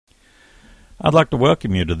I'd like to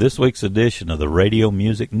welcome you to this week's edition of the Radio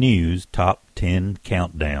Music News Top 10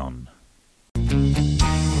 Countdown. Here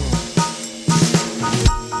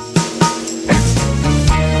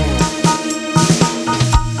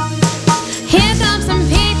come some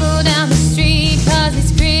people down the street 'cause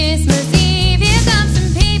it's Christmas Eve. Here come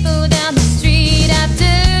some people down the street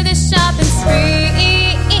after the shopping spree.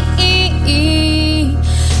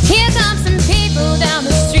 Here come some people down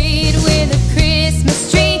the street with a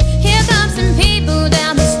Christmas tree. Here come some people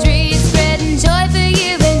down the street spreading joy for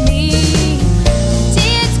you and me.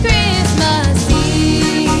 It's Christmas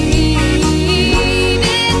Eve.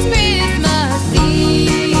 It's Christmas Eve.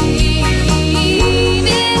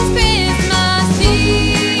 It's Christmas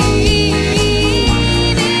Eve.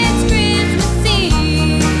 It's Christmas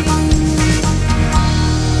Eve.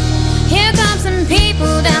 Here come some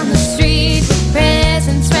people down the street with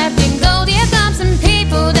presents wrapped in gold. Here come some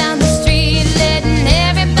people down the street letting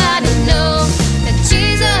everybody know that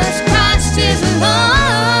Jesus Christ is Lord.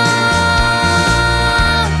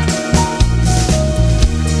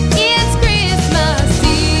 It's Christmas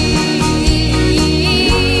Eve.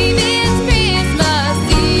 It's Christmas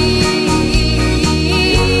Eve.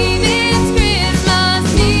 It's Christmas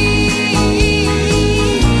Eve.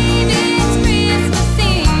 It's Christmas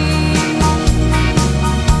Eve.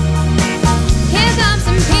 Here come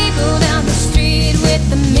some people down the street with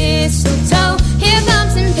the mistletoe. Here come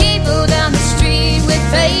some people down the street with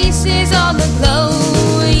faces all aglow.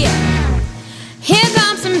 Yeah. Here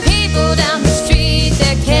come some people down the street,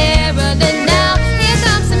 they're caroling now. Here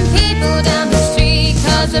come some people down the street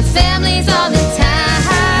 'cause the family's all in town.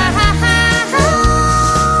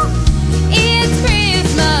 It's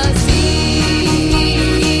Christmas Eve.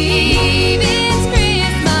 It's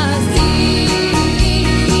Christmas Eve.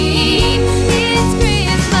 It's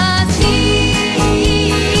Christmas Eve.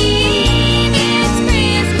 It's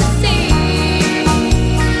Christmas Eve.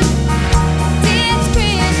 It's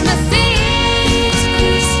Christmas Eve.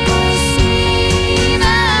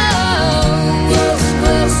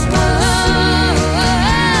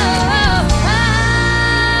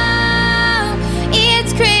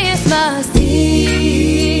 It's Christmas Eve. It's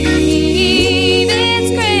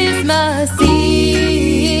Christmas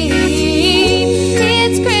Eve.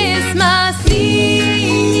 It's Christmas Eve.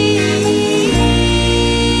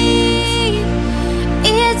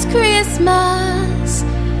 It's Christmas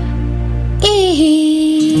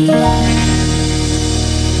Eve.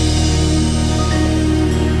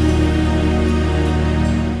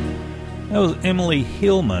 That was Emily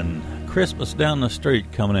Hillman, Christmas Down the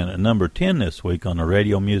Street, coming in at number 10 this week on the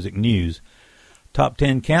Radio Music News Top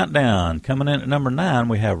 10 Countdown. Coming in at number 9,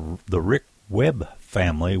 we have the Rick Webb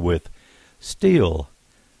family with Still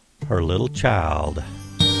Her Little Child.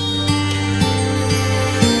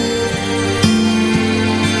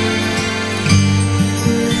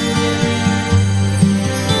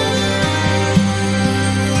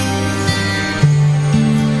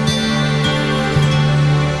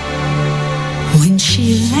 When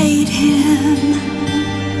she laid him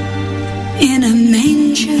in a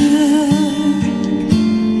manger,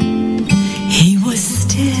 he was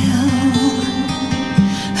still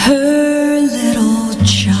her little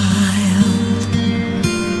child.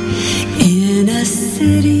 In a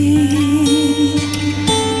city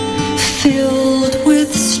filled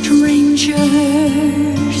with strangers,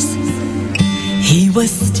 he was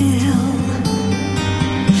still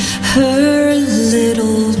her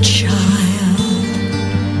little child.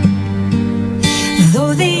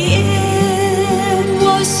 Though the inn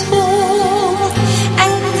was full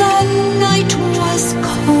and the night was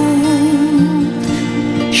cold,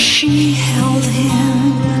 she held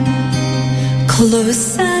him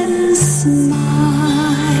close and smiled.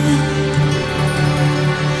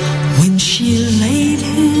 When she laid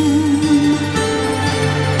him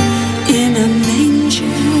in a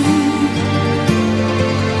manger,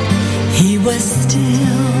 he was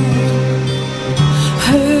still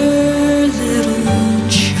her little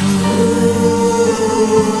child.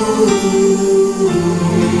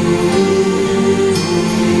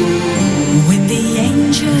 When the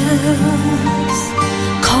angels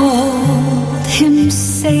called him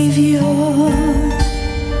Savior,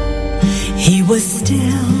 he was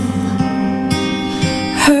still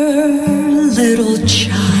her little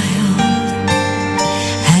child.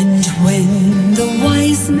 And when the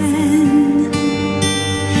wise men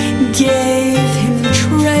gave him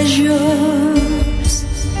treasures,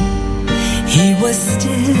 he was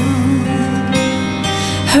still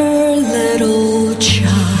her little child.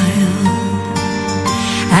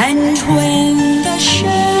 And when the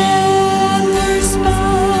shepherds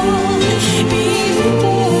bowed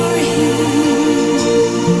before him,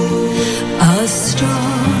 a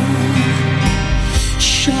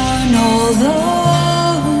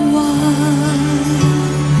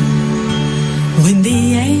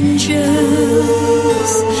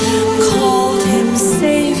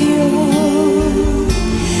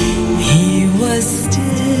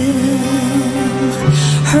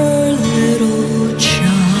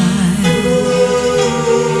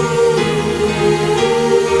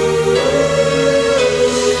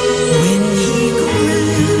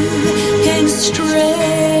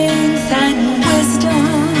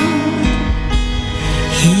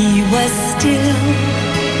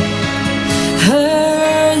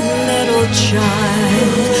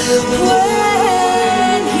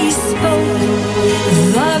When he spoke,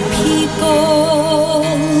 the people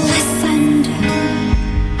listened.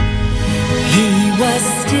 He was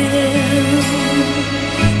still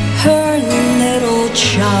her little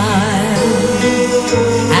child.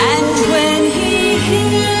 And when he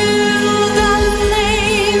healed the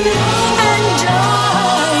lame and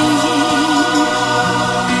dying,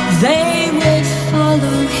 they would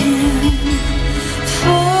follow him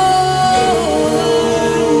for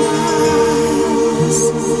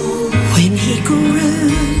miles. When he grew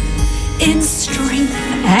in strength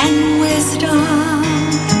and wisdom,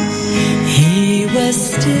 he was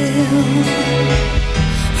still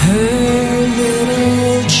her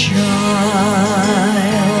little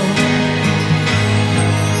child.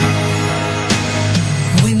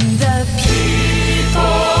 When the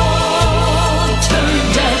people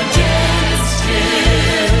turned against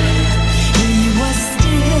him, he was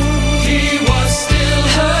still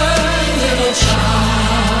her little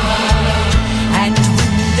child. And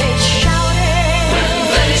when they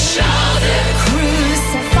shouted,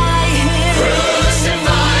 crucify him,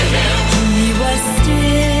 he was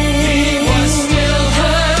still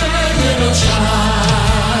her little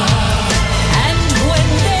child. And when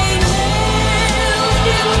they nailed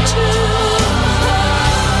him to the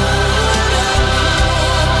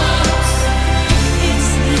cross, it's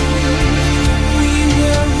then we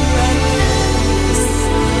were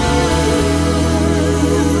reconciled.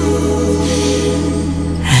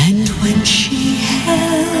 And when she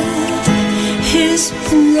held his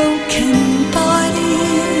broken body,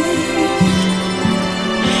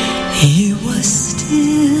 he was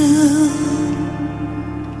still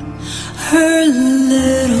her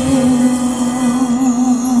little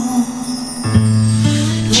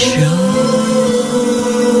child.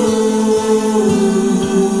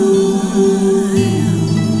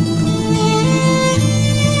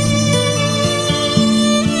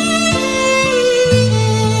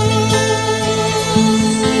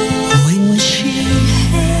 When she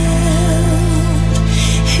held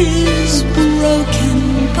his broken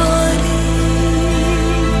body,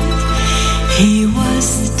 he was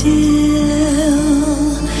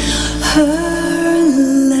still her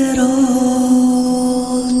little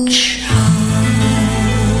child.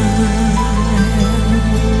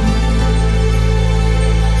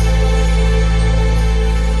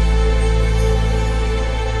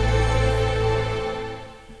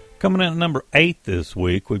 Coming in at number 8 this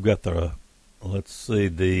week, we've got the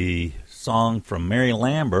song from Mary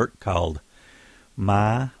Lambert called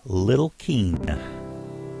My Little King.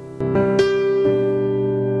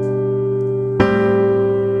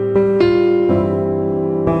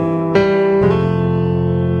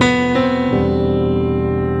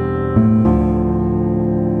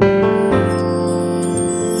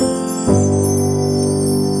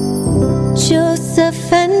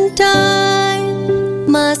 Joseph and I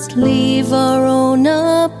must leave our own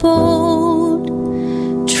abode,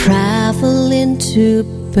 travel into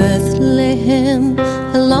Bethlehem,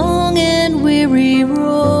 a long and weary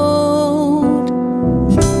road.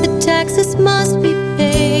 The taxes must be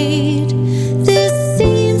paid. This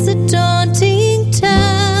seems a daunting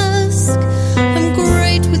task. I'm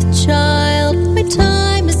great with child, my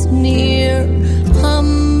time is near.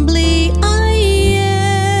 Humbly I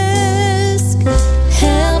ask,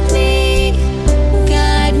 help me,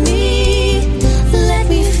 guide me, let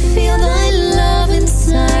me feel thy love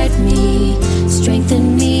inside me.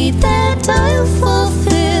 Strengthen me that I'll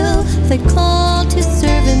fulfill thy call to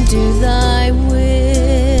serve and do thy will.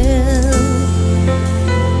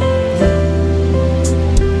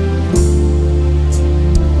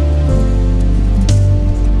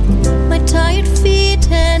 My tired feet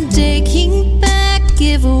and aching back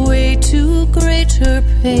give way to greater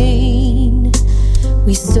pain.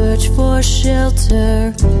 We search for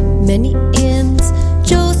shelter, many inns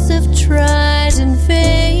Joseph tries in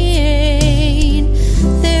vain.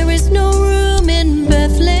 There is no room in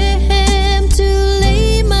Bethlehem to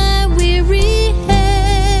lay my weary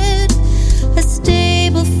head. A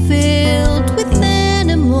stable filled with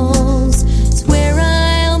animals is where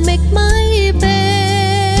I'll make my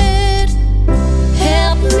bed.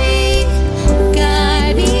 Help me,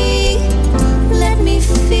 guide me, let me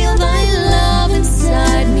feel thy love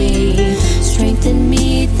inside me. Strengthen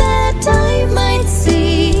me that I might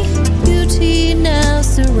see beauty now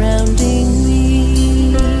surrounding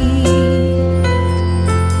me.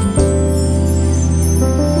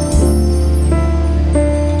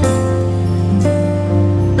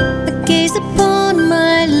 I gaze upon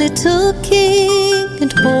my little king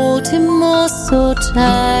and hold him all so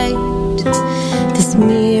tight. This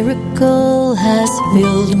miracle has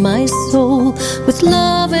filled my soul with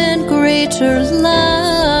love and greater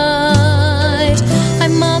light.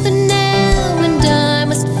 I'm mother now, and I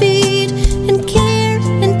must feed and care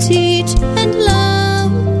and teach and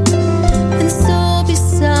love. And so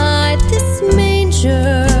beside this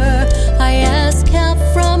manger, I ask help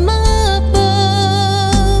from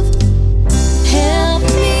above. Help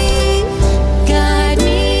me, guide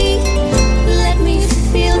me, let me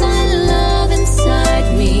feel thy love inside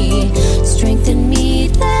me. Strengthen me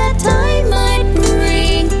that I might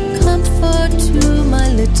bring comfort to my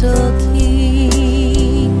little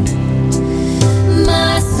king.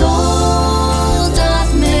 My soul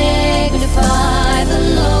doth magnify the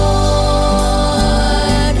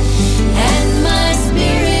Lord, and my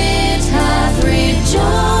spirit hath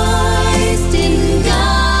rejoiced in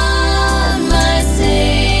God my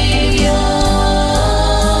Savior.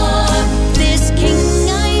 This King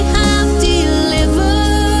I have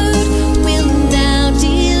delivered will now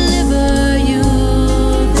deliver you.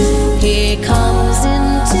 He comes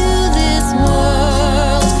into this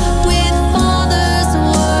world with Father's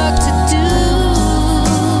work to do.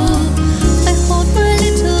 I hold my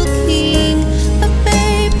little King, a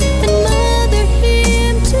babe, and mother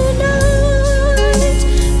him tonight.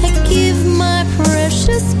 I give my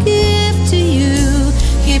precious gift to you.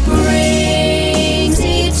 He brings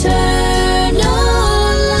eternal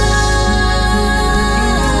life.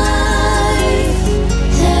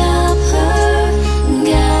 Help her,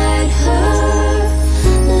 guide her,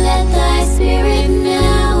 let thy spirit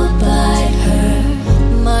now abide her.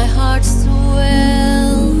 My heart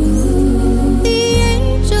swells, the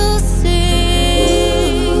angels sing.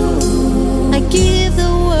 I give the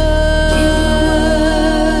world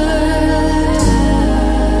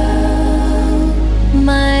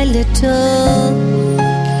my little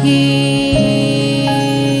King.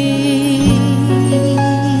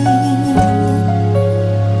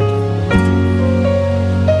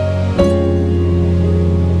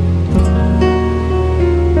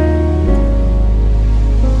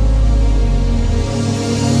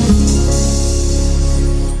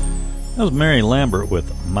 That was Mary Lambert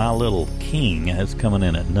with My Little King. That's coming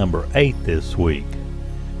in at number 8 this week.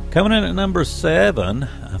 Coming in at number 7,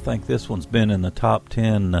 I think this one's been in the top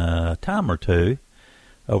 10 time or two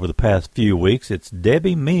over the past few weeks. It's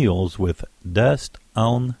Debbie Mills with Dust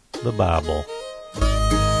on the Bible.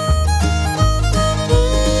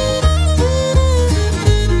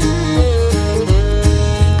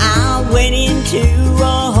 I went into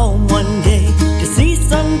a home one day to see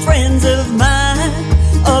some friends of mine.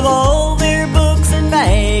 Of all their books and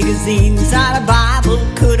magazines, not a Bible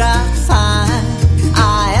could I find.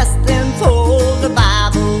 I asked them for the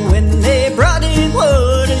Bible when they brought it,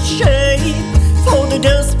 what a shame. For the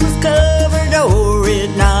dust was covered over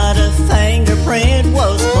it, not a fingerprint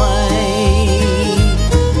was plain.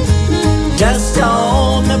 Dust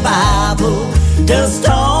on the Bible, dust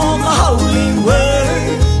on the holy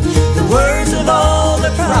word, the words of all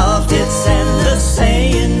the prophets and the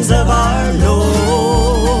sayings of our Lord.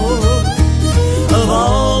 Of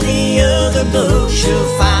all the other books you'll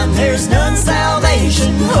find there's none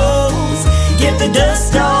salvation holds. Get the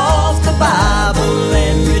dust off the Bible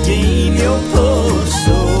and redeem your poor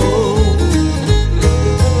soul.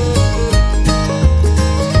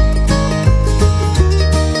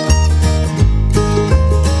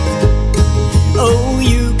 Oh,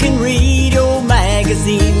 you can read your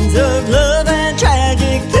magazines of love and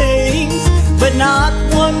tragic things, but not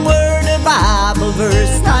one word of Bible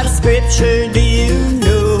verse, not a scripture do you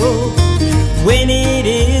know. When it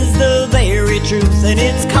is the very truth and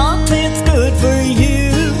its content's good for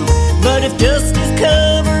you, but if dust is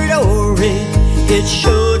covered over it, it's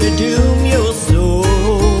sure to doom your soul.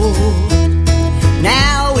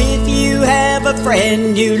 Now if you have a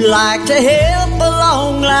friend you'd like to help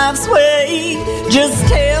along life's way, just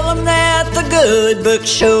tell them that the good book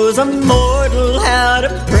shows a mortal how to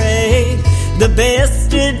pray. The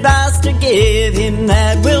best advice to give him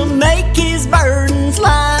that will make his burdens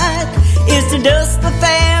light is to dust the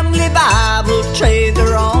family Bible, trade the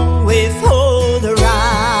wrong way for the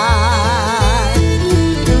right.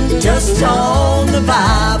 Dust on the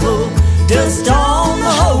Bible, dust on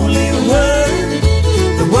the holy word,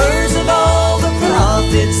 the words of all the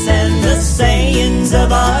prophets and the sayings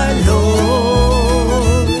of our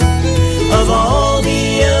Lord. Of all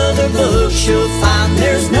the other books you'll find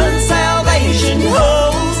there's none salvation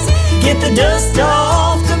holds. Get the dust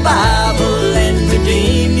off the Bible and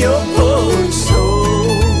redeem your poor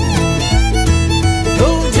soul.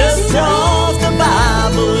 Oh, dust off the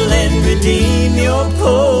Bible and redeem your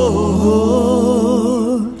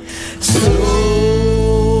poor soul.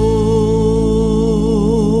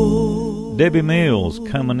 Debbie Mills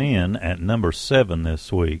coming in at number 7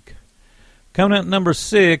 this week. Coming in at number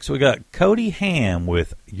 6, we got Cody Ham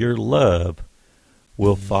with Your Love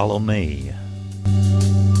Will Follow Me.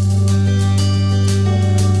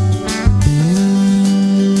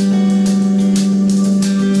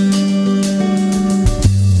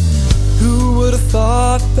 Who would have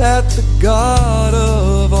thought that the God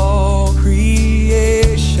of all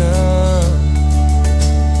creation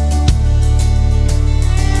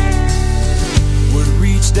would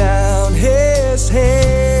reach down his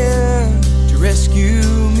hand to rescue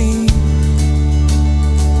me?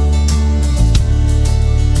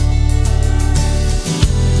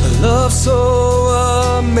 A love so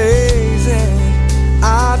amazing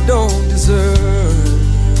I don't deserve.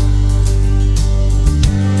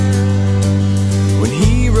 When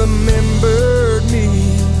he remembered me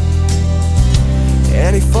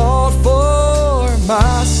and he fought for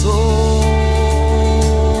my soul.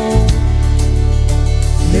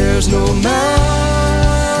 There's no mountain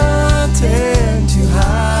too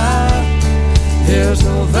high, there's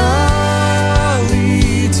no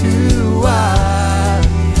valley too wide,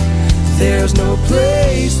 there's no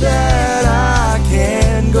place that I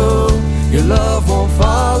can go, your love won't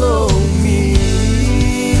follow me.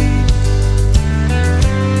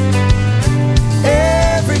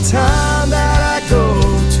 Every time that I go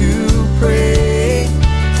to pray,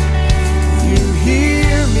 you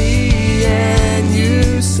hear me and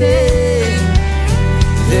you say,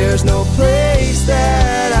 there's no place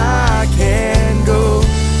that I can go,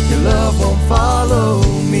 your love won't follow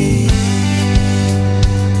me.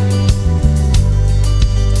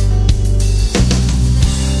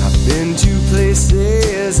 I've been to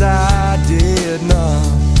places I did not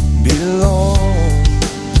belong.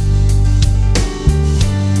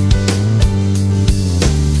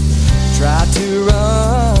 Try to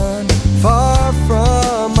run far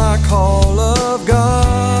from my call of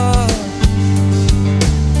God.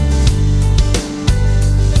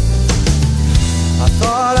 I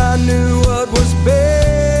thought I knew what was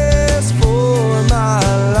best for my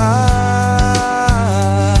life.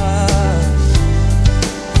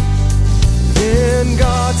 Then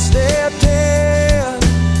God stepped in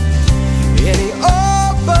and he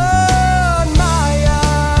opened my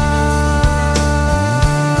eyes.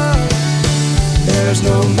 There's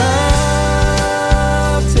no mountain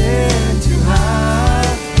too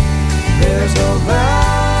high, there's no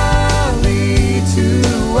valley too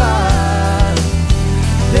wide,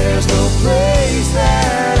 there's no place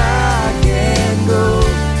that I can go,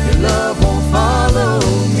 your love won't follow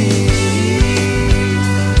me.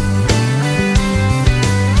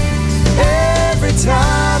 Every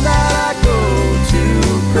time that I go to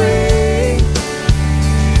pray,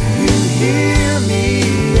 you hear me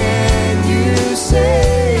and you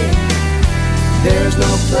say, there's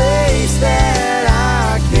no place that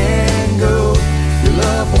I can go, your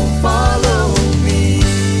love won't follow me.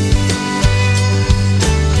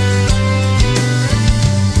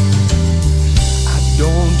 I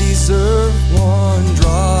don't deserve one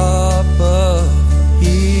drop of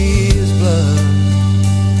his blood,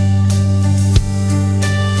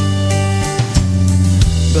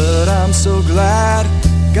 but I'm so glad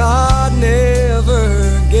God never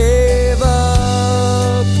gave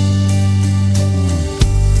up.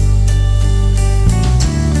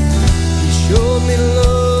 He showed me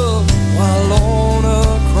love while on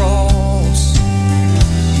a cross.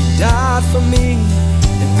 He died for me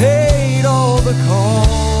and paid all the cost.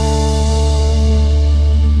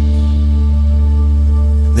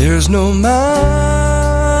 There's no mountain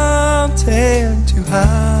too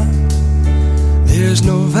high, there's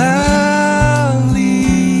no valley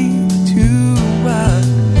too wide,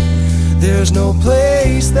 there's no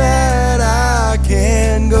place that I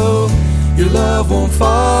can go, your love won't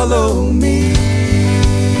follow me.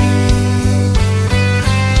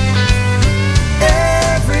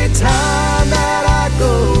 Every time that I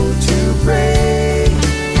go to pray,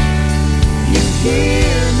 you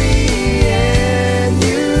hear me and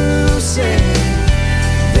you say,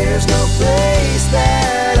 there's no place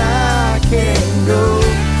that I can go,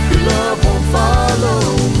 your love won't follow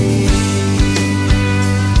me.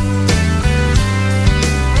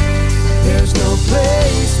 There's no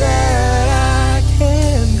place that I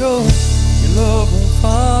can go, your love won't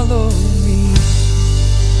follow me.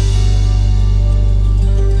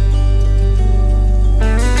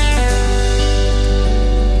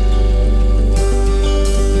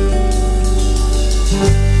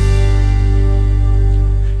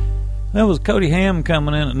 That was Cody Ham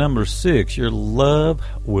coming in at number 6. Your love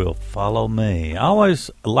will follow me. I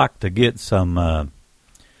always like to get some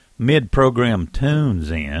mid-program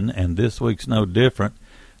tunes in, and this week's no different.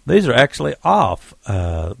 These are actually off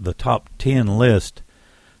the top 10 list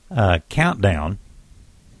countdown,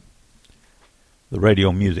 the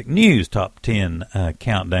Radio Music News top 10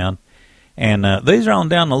 countdown. And these are on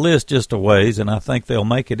down the list just a ways, and I think they'll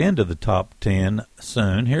make it into the top 10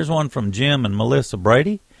 soon. Here's one from Jim and Melissa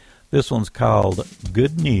Brady. This one's called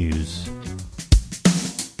Good News.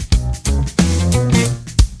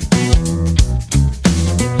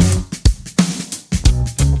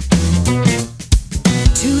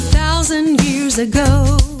 2,000 years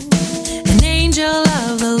ago, an angel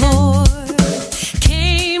of the Lord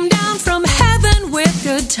came down from heaven with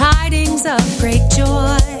good tidings of great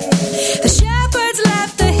joy. The shepherds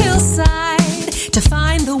left the hillside to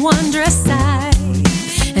find the wondrous sight.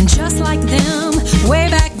 And just like them, way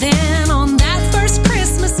back then on that first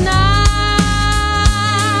Christmas night,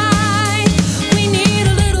 we need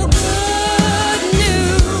a little good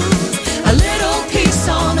news, a little peace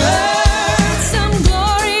on earth, some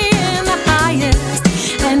glory in the highest,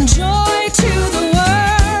 and joy to the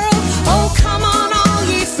world. Oh, come on, all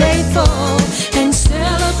ye faithful, and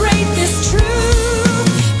celebrate this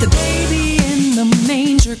truth. The baby in the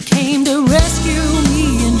manger came to rescue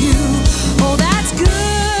me and you. Oh, that's good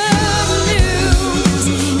news,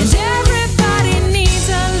 and everybody needs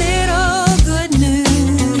a little good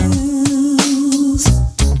news.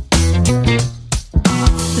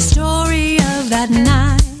 The story of that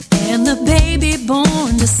night and the baby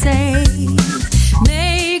born to save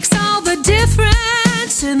makes all the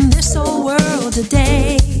difference in this old world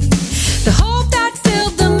today. The hope that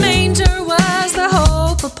filled the manger was the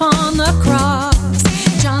hope upon the cross.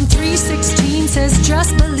 John 3:16 says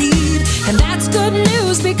just believe, and that's good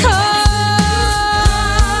news because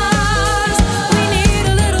we need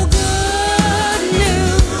a little good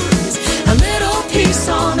news, a little peace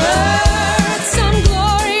on earth, some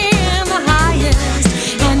glory in the highest,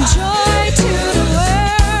 and joy to the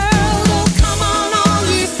world. Oh, come on, all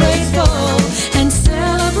ye faithful, and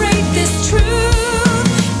celebrate this truth.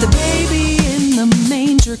 The baby in the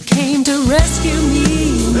manger came to rescue me.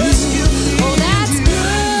 Oh, that's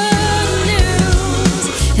good news,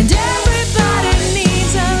 and everybody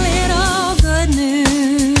needs a little good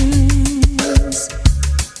news.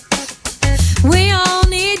 We all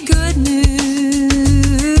need good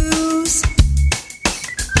news.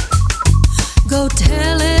 Go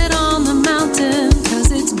tell it on the mountain,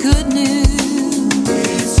 'cause it's good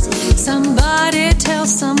news. Somebody tell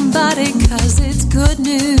somebody, 'cause it's good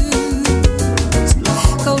news.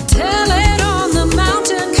 Go tell it on the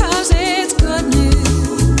mountain, 'cause it's good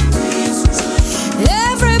news.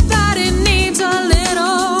 Everybody needs a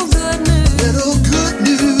little good news. Little good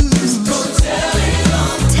news. Tell it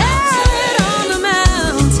on the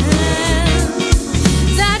mountain.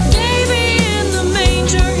 That baby in the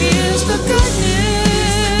manger is the good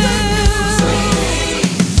news.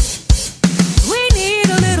 We need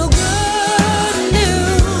a little good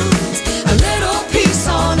news, a little peace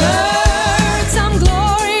on earth, some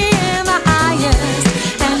glory in the highest,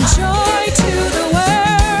 and joy to the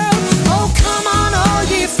world. Oh, come on, all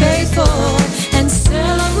ye faithful, and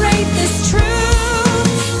celebrate this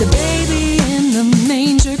truth. The baby in the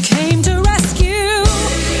manger came to rescue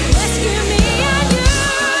me and you.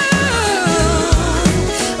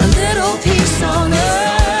 A little peace on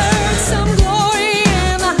earth, some glory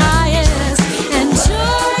in the highest, and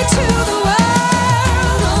joy to the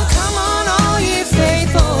world. Oh, come on, all ye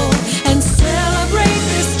faithful, and celebrate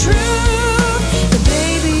this truth. The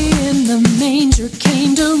baby in the manger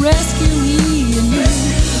came to rescue me and you.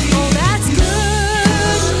 Oh, that's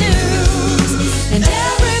good news, and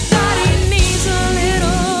everybody needs a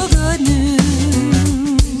little good news.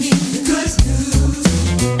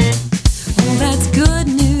 Oh, that's good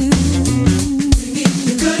news.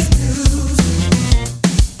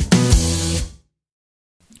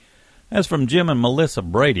 That's from Jim and Melissa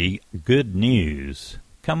Brady, Good News.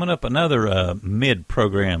 Coming up, another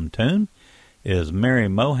mid-program tune is Mary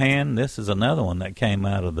Mohan. This is another one that came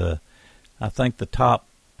out of the top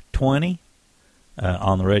 20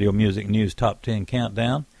 on the Radio Music News Top 10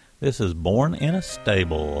 Countdown. This is Born in a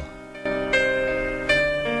Stable.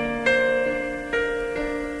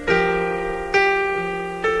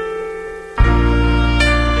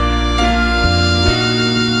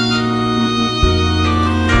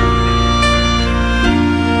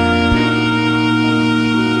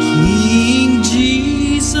 King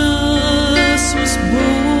Jesus was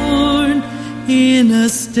born in a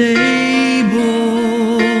stable.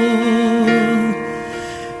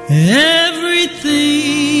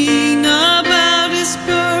 Everything about his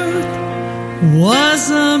birth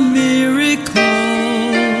was a miracle,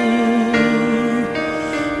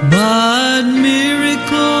 but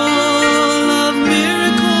miracle of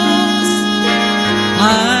miracles,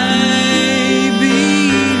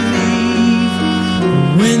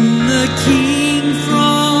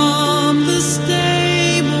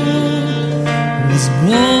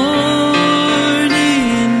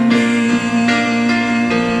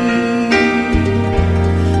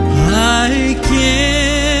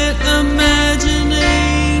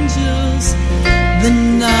 the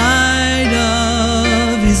night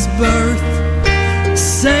of his birth,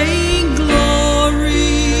 saying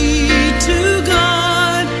glory to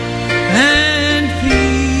God and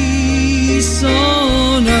peace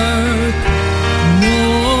on earth.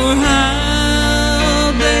 Nor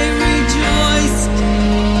how they rejoiced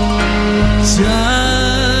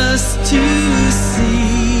just to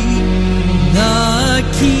see the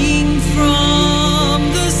King from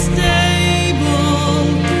the stable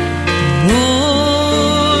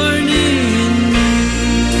born in me.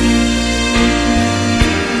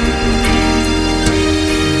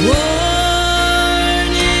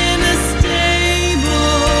 Born in a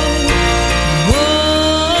stable,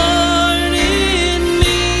 born in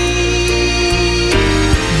me.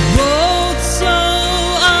 Both so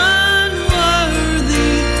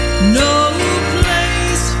unworthy, no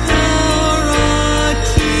place for a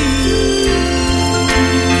king.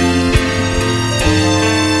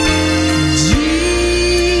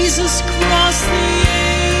 Jesus crossed the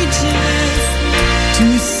ages to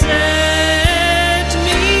set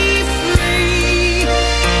me free.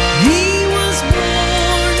 He was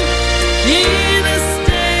born in a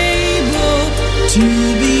stable to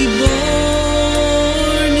be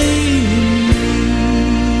born in me.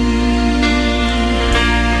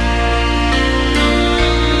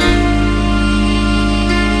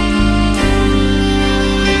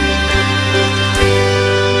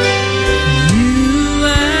 You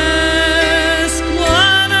ask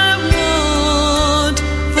what I want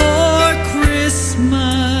for Christmas.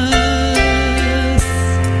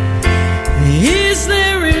 Is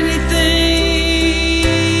there anything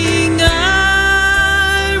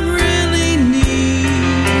I really need?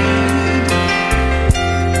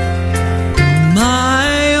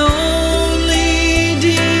 My only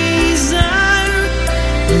desire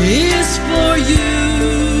is for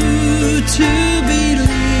you to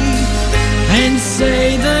believe and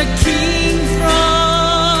say the King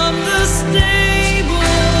from the stable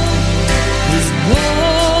is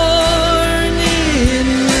born in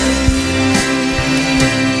me.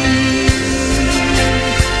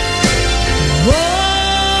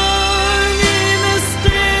 Born in a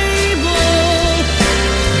stable,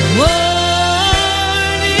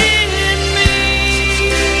 born in me.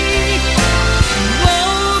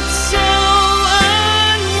 Both so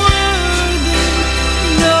unworthy,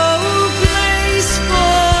 no place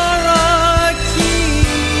for a king.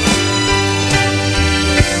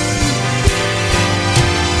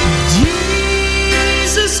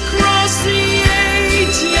 Jesus crossed the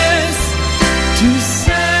ages to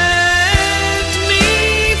set me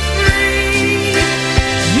free.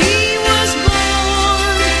 He was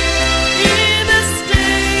born in a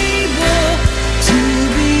stable to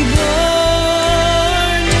be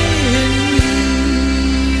born in me.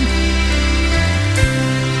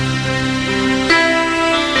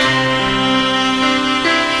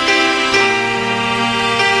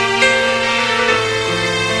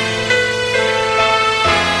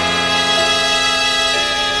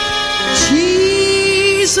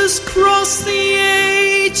 Jesus crossed the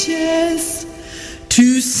ages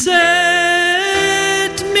to set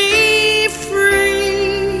me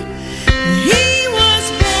free. He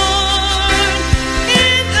was born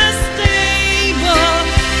in a stable.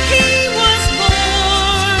 He was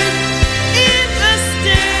born in a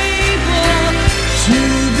stable to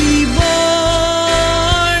be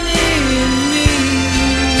born in me.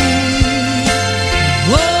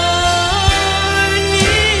 Born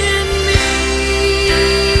in me.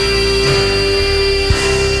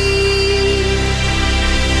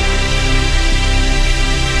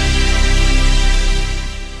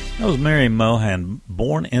 That was Mary Mohan,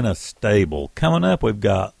 Born in a Stable. Coming up, we've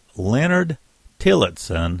got Leonard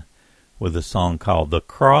Tillotson with a song called The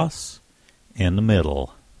Cross in the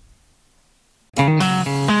Middle. There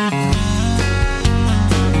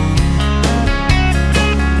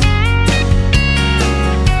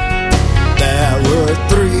were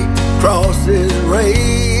 3 crosses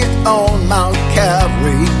raised on Mount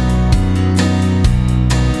Calvary,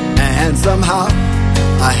 and somehow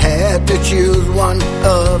I had to choose one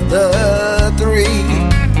of the 3.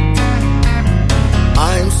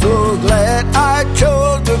 I'm so glad I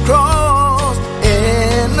chose the cross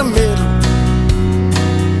in the middle.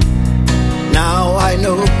 Now I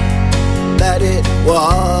know that it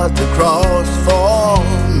was the cross for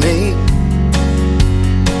me.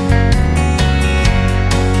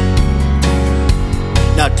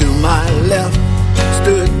 Now to my left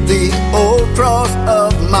stood the old cross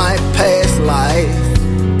of my past life,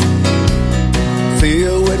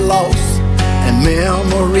 filled with loss and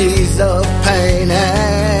memories of pain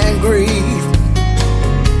and grief.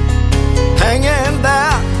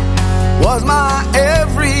 was my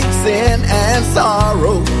every sin and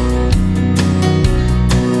sorrow,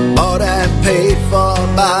 bought and paid for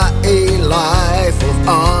by a life of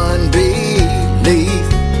unbelief.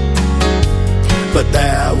 But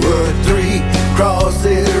there were 3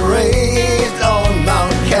 crosses raised on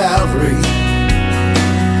Mount Calvary,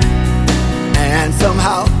 and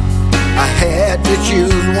somehow I had to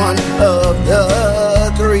choose one of the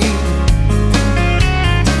 3.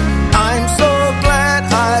 I'm so glad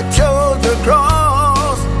I chose the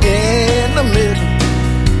cross in the middle.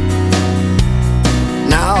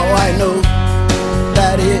 Now I know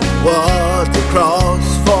that it was the cross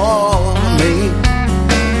for me.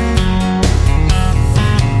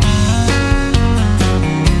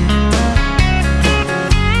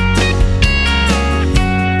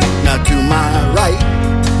 Now to my right,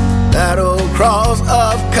 that old cross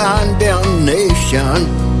of condemnation,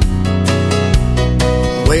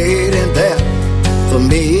 waiting there for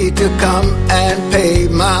me to come and pay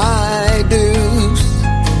my dues.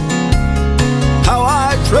 How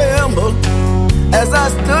I trembled as I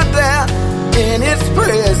stood there in its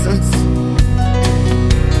presence,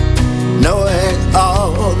 knowing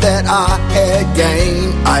all that I had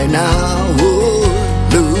gained I now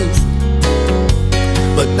would lose.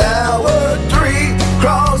 But there were 3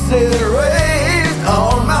 crosses raised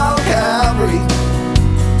on Mount Calvary.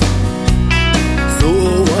 So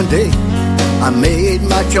one day I made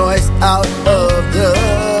my choice out of the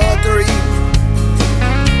 3.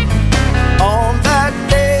 On that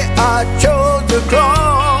day I chose the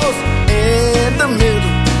cross in the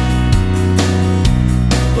middle,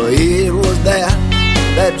 for it was there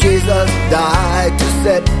that Jesus died to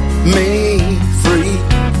set me free.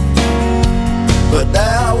 But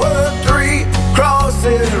there were 3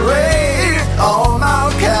 crosses raised on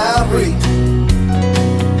Mount Calvary.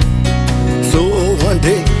 So one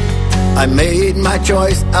day I made my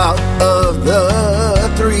choice out of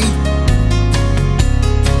the 3.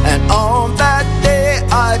 And on that day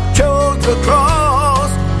I chose the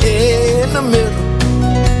cross in the middle,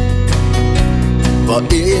 for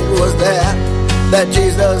it was there that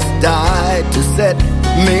Jesus died to set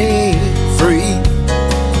me free.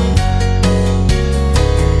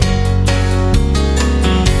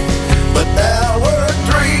 But there were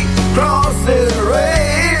 3 crosses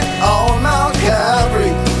raised on Mount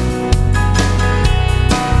Calvary.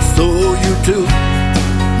 So you too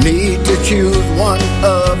need to choose one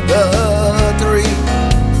of the 3.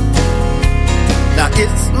 Now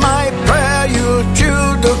it's my prayer you'll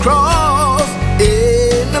choose the cross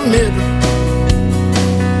in the middle,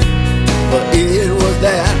 for it was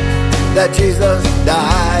there that Jesus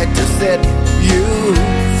died to set you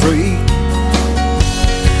free.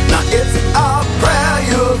 Now it's our prayer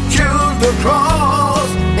you'll choose the cross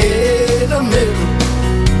in the middle,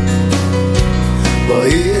 for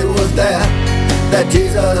it was there that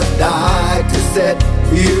Jesus died to set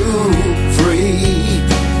you free.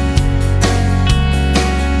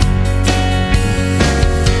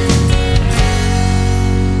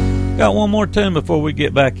 Got one more tune before we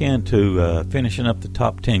get back into finishing up the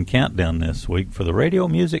Top 10 Countdown this week for the Radio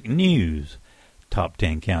Music News Top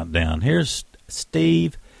 10 Countdown. Here's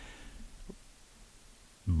Steve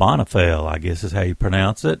Bonifel, I guess is how you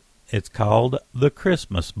pronounce it. It's called The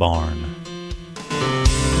Christmas Barn.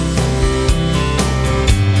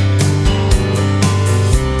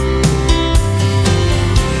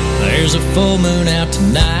 There's a full moon out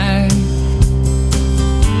tonight.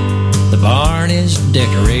 The barn is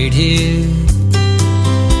decorated.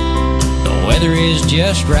 The weather is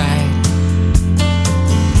just right,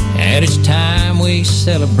 and it's time we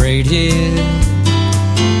celebrated.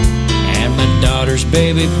 And my daughter's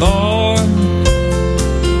baby boy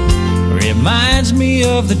reminds me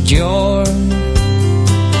of the joy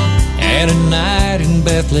and a night in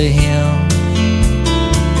Bethlehem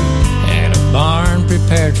and a barn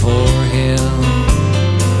prepared for him.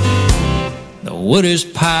 The wood is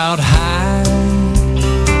piled high,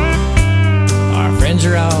 our friends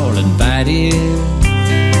are all invited.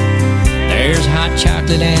 There's hot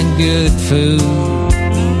chocolate and good food.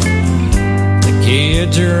 The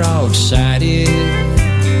kids are all excited,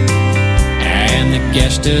 and the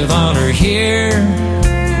guest of honor here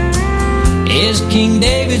is King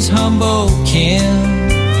David's humble kin,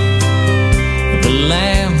 the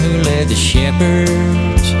lamb who led the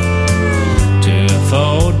shepherds to a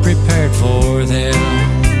fold prepared for them.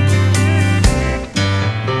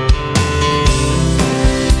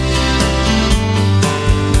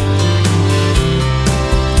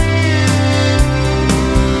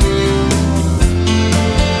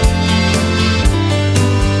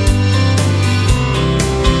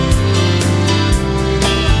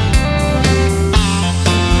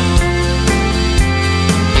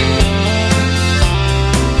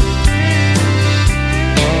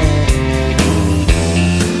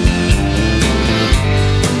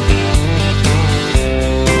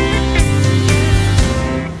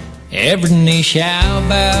 every knee shall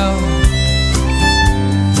bow,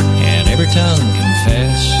 and every tongue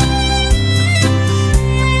confess.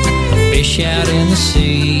 A fish out in the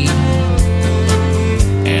sea,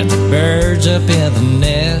 and the birds up in the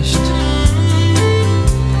nest,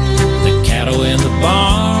 the cattle in the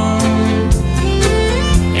barn,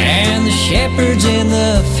 and the shepherds in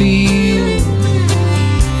the field,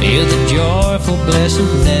 feel the joyful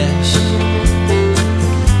blessedness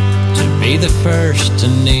to be the first to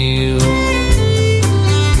kneel.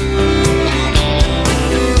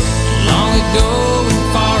 Long ago and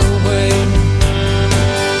far away,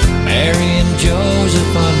 Mary and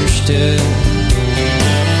Joseph understood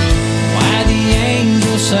why the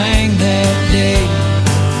angels sang that day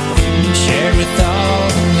and shared with all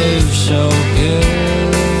the news so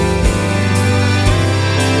good.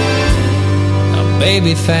 A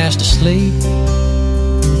baby fast asleep,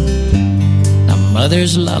 a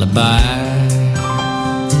mother's lullaby,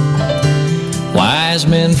 wise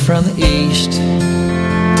men from the east,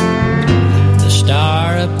 the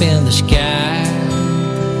star up in the sky.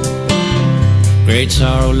 Great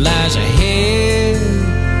sorrow lies ahead,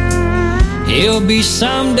 he'll be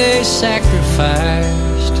someday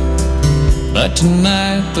sacrificed, but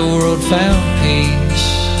tonight the world found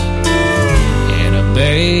peace in a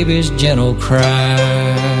baby's gentle cry.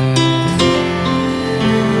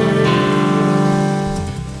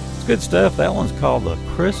 It's good stuff. That one's called The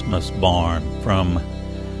Christmas Barn from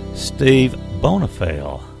Steve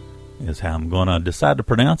Bonifale, is how I'm going to decide to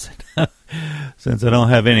pronounce it since I don't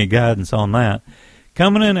have any guidance on that.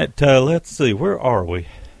 Coming in at, let's see, where are we?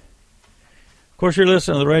 Of course, you're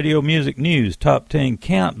listening to the Radio Music News Top 10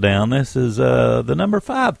 Countdown. This is the number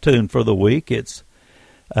 5 tune for the week. It's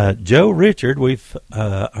Joe Richard. We've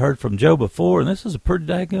heard from Joe before, and this is a pretty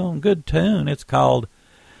daggone good tune. It's called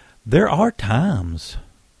There Are Times.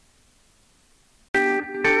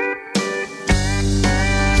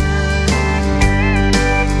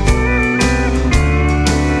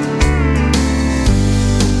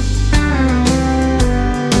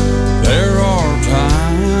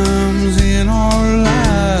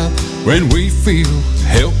 When we feel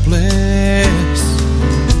helpless,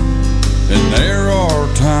 and there are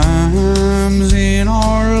times in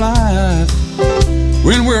our life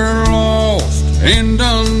when we're lost and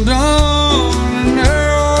undone, and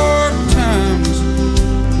there are times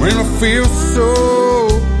when I feel so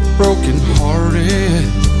broken-hearted.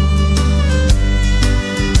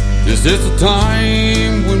 Is this a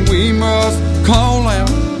time when we must call out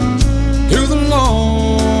to the Lord?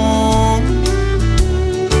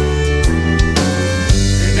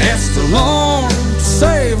 Ask the Lord to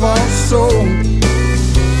save our soul,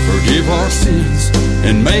 forgive our sins,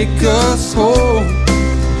 and make us whole,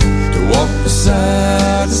 to walk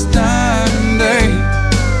beside us night and day,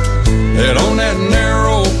 that on that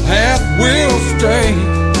narrow path we'll stay,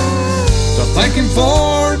 to thank Him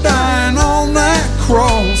for dying on that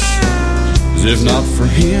cross, as if not for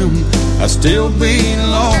Him I'd still be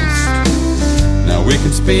lost. Now we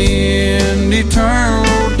can spend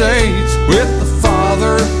eternal days with the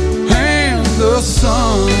Father and the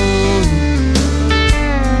Son.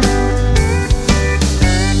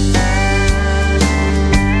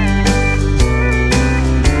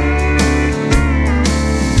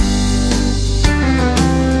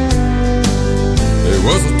 There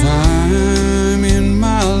was a time in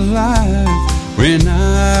my life when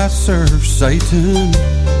I served Satan.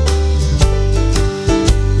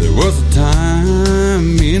 There was a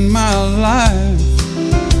time in my life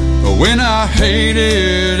when I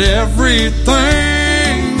hated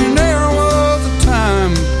everything. And there was a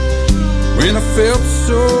time when I felt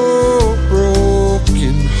so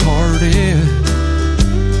broken-hearted.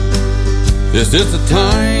 This is the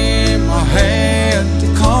time I had to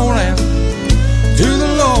call out to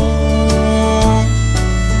the Lord.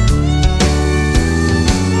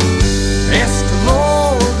 Ask the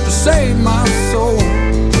Lord to save my soul,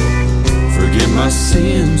 forgive my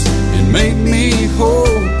sins, and make me whole,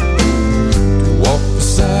 to walk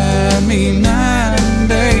beside me night and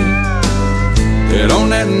day, that on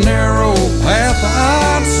that narrow path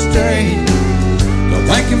I'd stay, to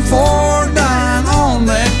thank Him for dying on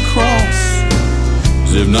that cross,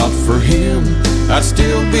 as if not for Him I'd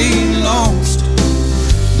still be lost.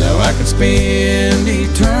 Now I could spend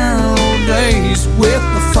eternal days with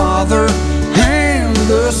the Father and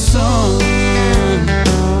the Son.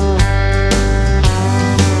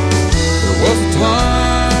 There was a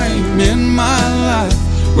time in my life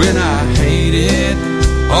when I hated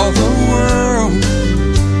all the world.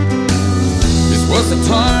 This was the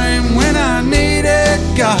time when I needed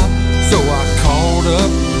God, so I called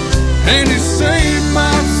up and He saved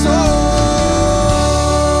my soul.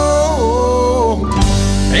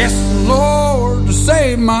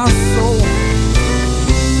 my soul.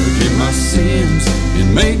 Forgive my sins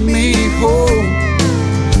and make me whole.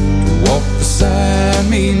 To walk beside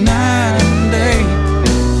me night and day.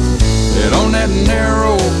 That on that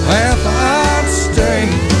narrow path I'd stay.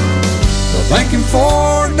 But thank Him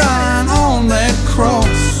for dying on that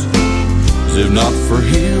cross. 'Cause if not for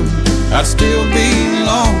Him, I'd still be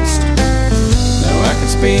lost. Now I can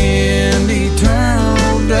spend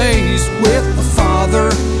eternal days with the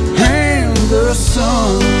Father and the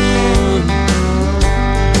Son.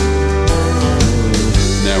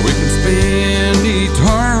 Now we can spend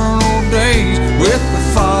eternal days with the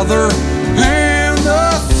Father and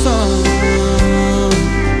the Son.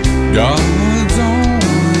 God's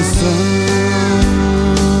only Son.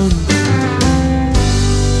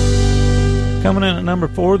 Coming in at number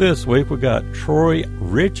 4 this week, we got Troy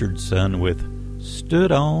Richardson with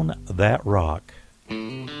Stood on That Rock.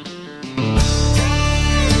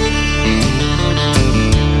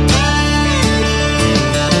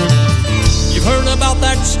 You've heard about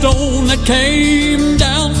that stone that came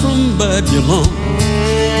down from Babylon,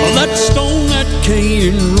 or that stone that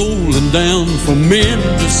came rolling down for men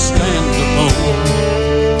to stand upon.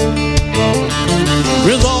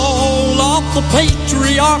 With all of the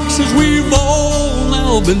patriarchs, as we've all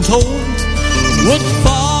now been told, would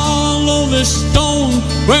follow this stone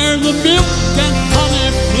where the milk and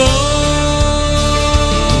honey flow.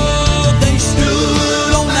 They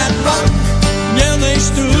stood on that rock, yeah, they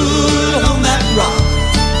stood on that rock.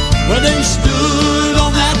 Well, they stood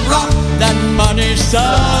on that rock, that mighty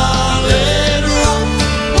solid rock.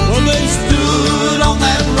 Well, they stood on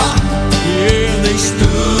that rock, yeah, they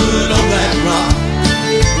stood on that rock.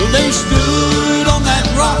 Well, they stood on that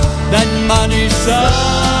rock, that mighty solid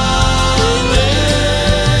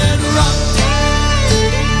rock.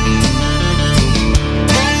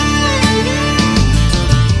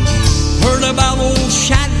 Heard about old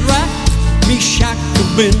Shadrach, Meshach,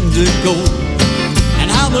 Abednego, and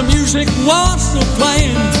how the music was so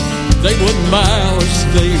playing they wouldn't bow as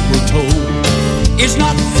they were told. It's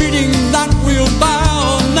not fitting that we'll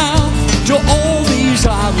bow now to all these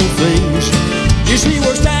idol things. You see,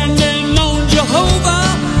 we're standing on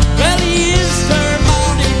Jehovah, well, He is their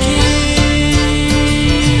mighty King.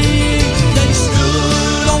 They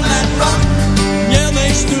stood on that rock, yeah,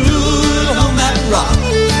 they stood on that rock.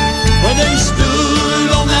 Well, they stood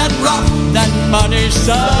on that rock, that mighty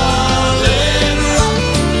solid rock.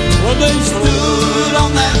 Well, they stood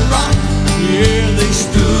on that rock, yeah, they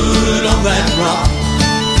stood on that rock.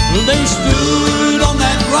 Well, they stood on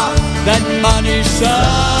that rock, that mighty solid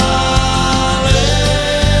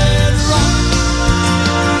rock.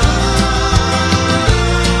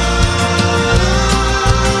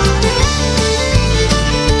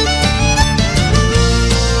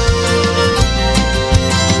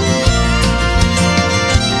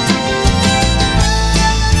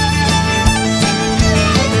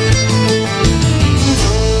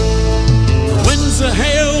 Winds of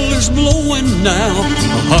hell is blowing now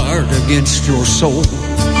hard against your soul.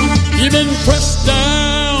 You've been pressed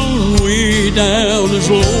down, way down, as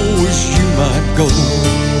low as you might go.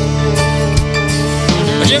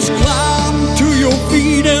 Just climb to your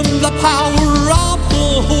feet in the power of the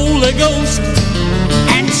Holy Ghost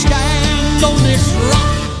and stand on this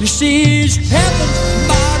rock. You see, it's heaven's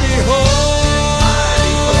mighty hope.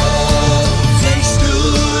 They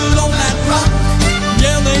stood on that rock,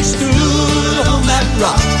 yeah, they stood on that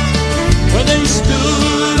rock. Well, they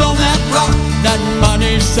stood on that rock, that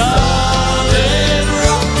mighty solid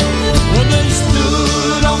rock. Well, they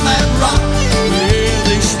stood on that rock, yeah,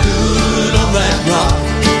 they stood on that rock.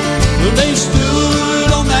 Well, they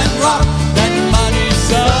stood on that rock, that mighty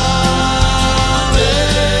solid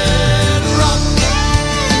rock.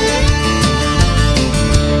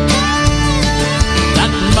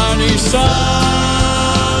 That mighty solid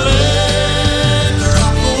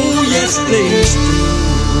rock, oh yes, they stood.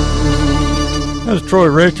 That was Troy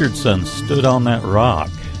Richardson, Stood on That Rock,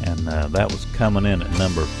 and that was coming in at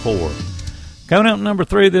number 4. Coming out at number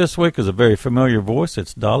 3 this week is a very familiar voice.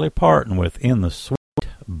 It's Dolly Parton with In the Sweet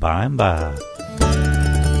By and By.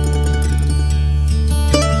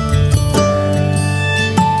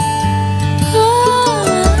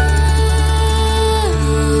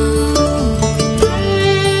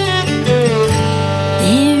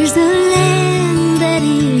 There's a land that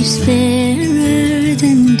is fairer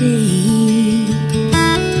than day,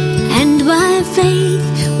 and by faith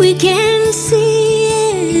we can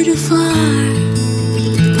see it afar.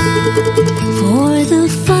 For the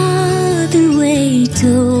Father waits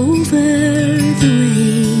over the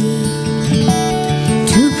way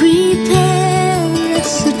to prepare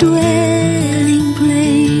us a dwelling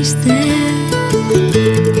place there.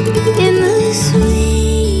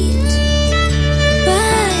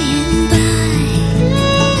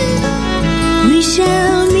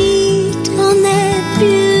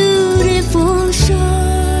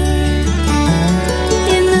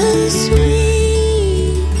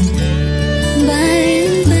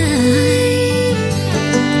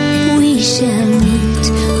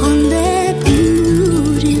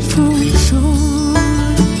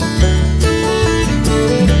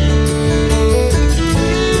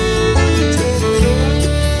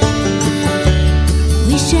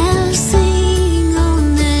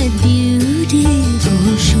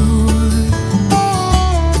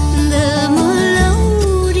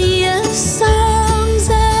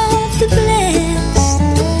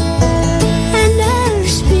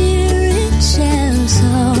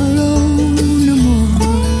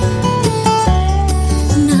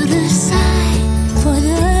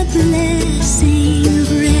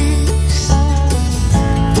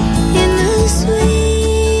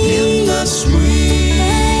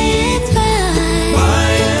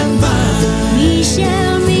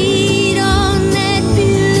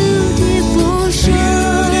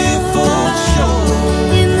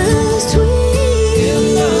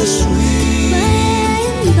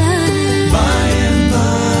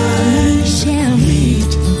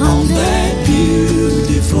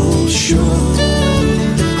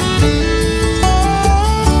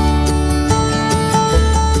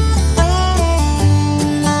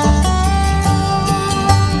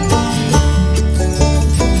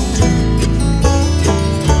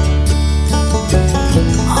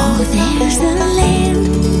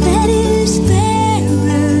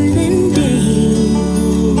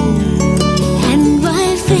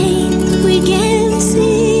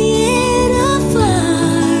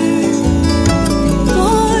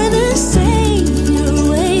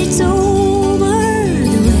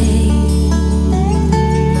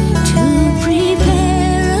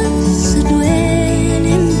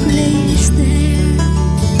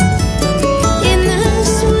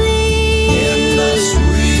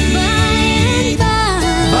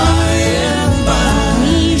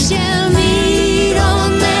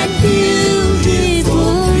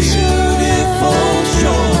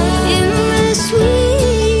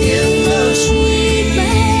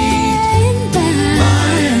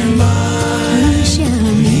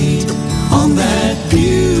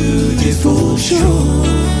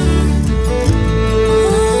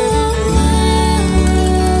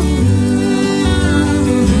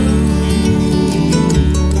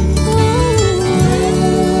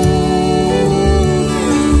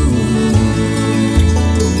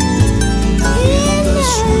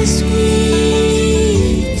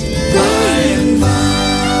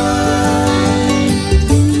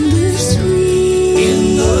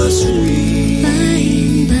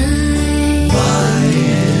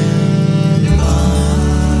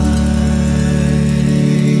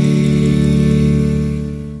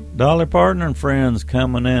 Dolly Parton and Friends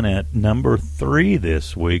coming in at number 3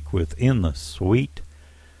 this week with In the Sweet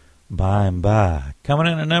By and By. Coming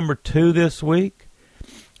in at number 2 this week,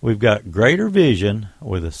 we've got Greater Vision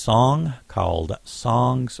with a song called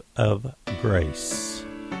Songs of Grace.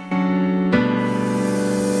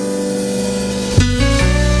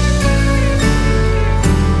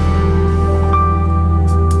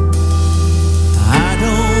 I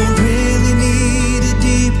don't really need a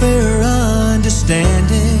deeper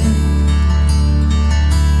understanding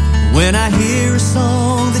when I hear a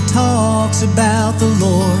song that talks about the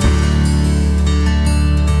Lord.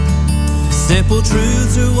 Simple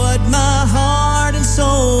truths are what my heart and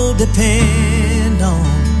soul depend on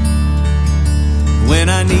when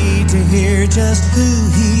I need to hear just who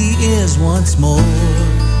He is once more.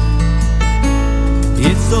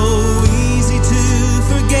 It's so easy to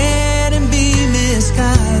forget and be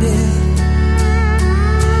misguided.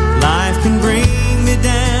 Life can bring me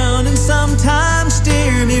down and sometimes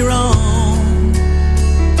steer me wrong.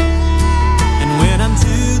 And when I'm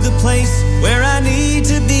to the place where I need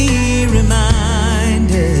to be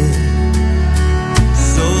reminded,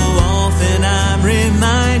 so often I'm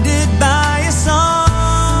reminded by a song.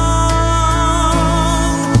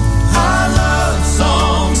 I love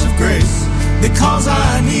songs of grace because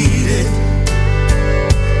I need it.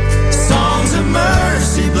 Songs of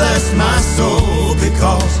mercy bless my soul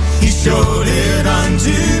because He showed it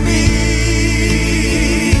unto me.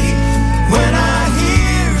 When I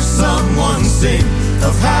hear someone sing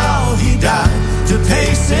of how He died to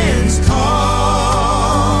pay sin's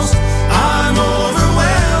cost, I'm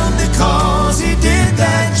overwhelmed because He did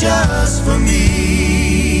that just for me.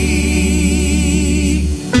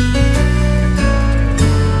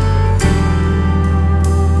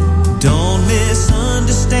 Don't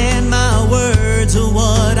misunderstand my words or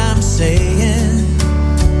what I'm saying.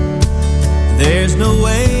 There's no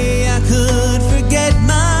way I could forget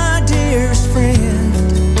my dearest friend.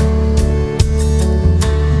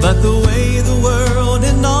 But the way the world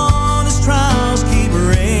and all its trials keep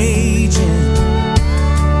raging,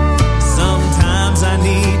 sometimes I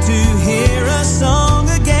need to hear a song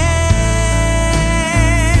again.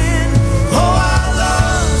 Oh, I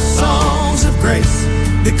love songs of grace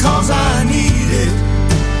because I need it.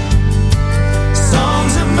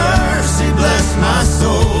 Songs of mercy bless my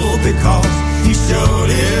soul because He showed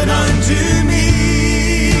it unto me.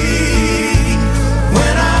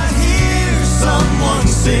 When I hear someone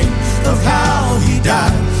sing of how He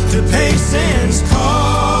died to pay sin's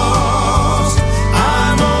cost,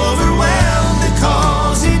 I'm overwhelmed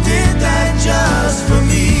because He did that just for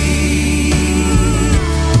me.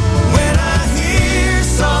 When I hear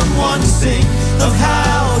someone sing of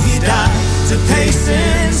how He died to pay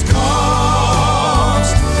sin's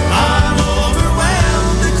cost, I'm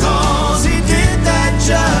overwhelmed because He did that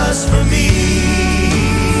just for me.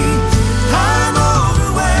 I'm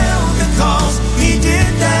overwhelmed because He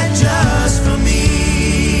did that just for me.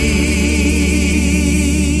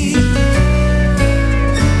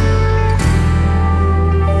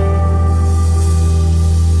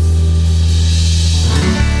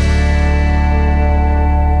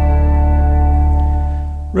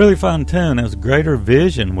 Really fine tune. It was Greater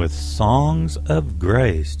Vision with Songs of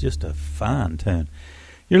Grace. Just a fine tune.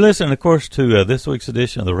 You're listening, of course, to this week's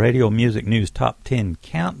edition of the Radio Music News Top 10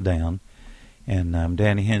 Countdown. And I'm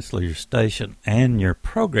Danny Hensley, your station and your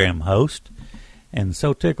program host. And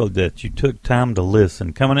so tickled that you took time to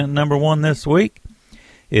listen. Coming in at number 1 this week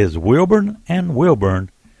is Wilburn and Wilburn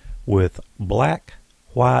with Black,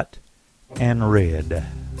 White, and Red.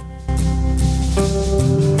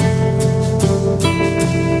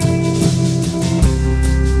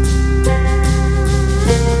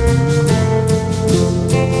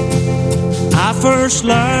 I first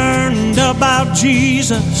learned about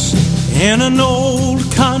Jesus in an old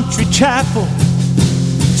country chapel,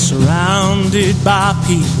 surrounded by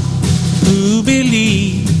people who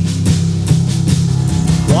believe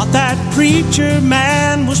what that preacher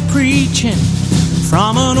man was preaching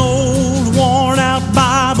from an old worn-out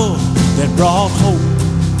Bible that brought hope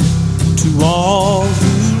to all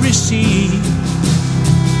who receive.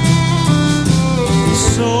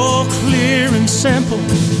 So clear and simple,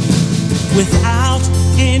 without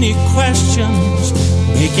any questions,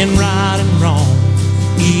 making right and wrong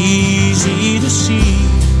easy to see.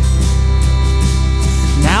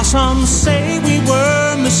 Now some say we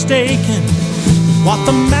were mistaken, what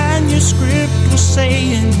the manuscript was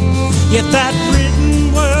saying, yet that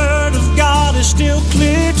written word of God is still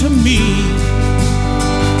clear to me.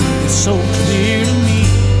 It's so clear to me.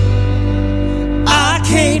 I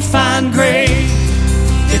can't find gray,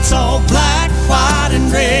 it's all black, white, and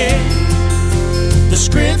red. The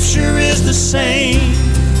scripture is the same.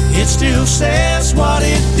 It still says what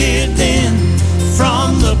it did then.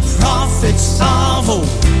 From the prophets of old,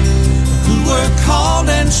 who were called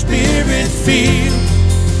and spirit-filled,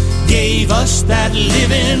 gave us that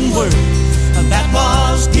living word that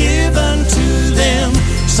was given to them.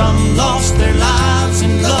 Some lost their lives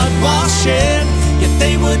and blood was shed, yet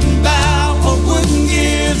they wouldn't bow or wouldn't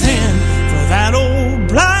give in for that old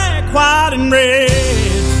black, white, and red.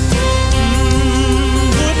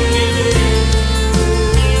 Wouldn't give in.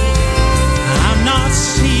 I'm not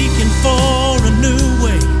seeking for a new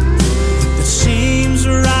way that seems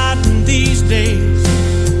right in these days.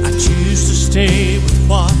 I choose to stay with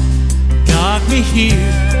what got me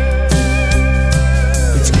here.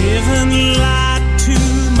 It's given light to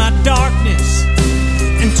my darkness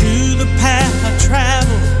and to the path I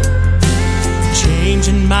travel,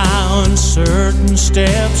 changing my uncertain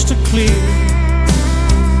steps to clear.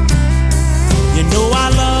 You know I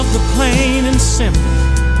love the plain and simple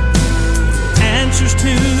answers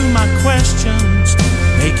to my questions,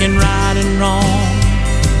 making right and wrong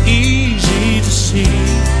easy to see.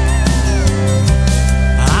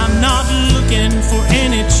 I'm not looking for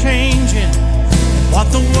any changing what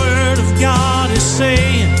the Word of God is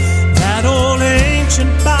saying. That old ancient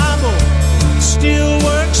Bible still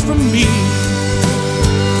works for me.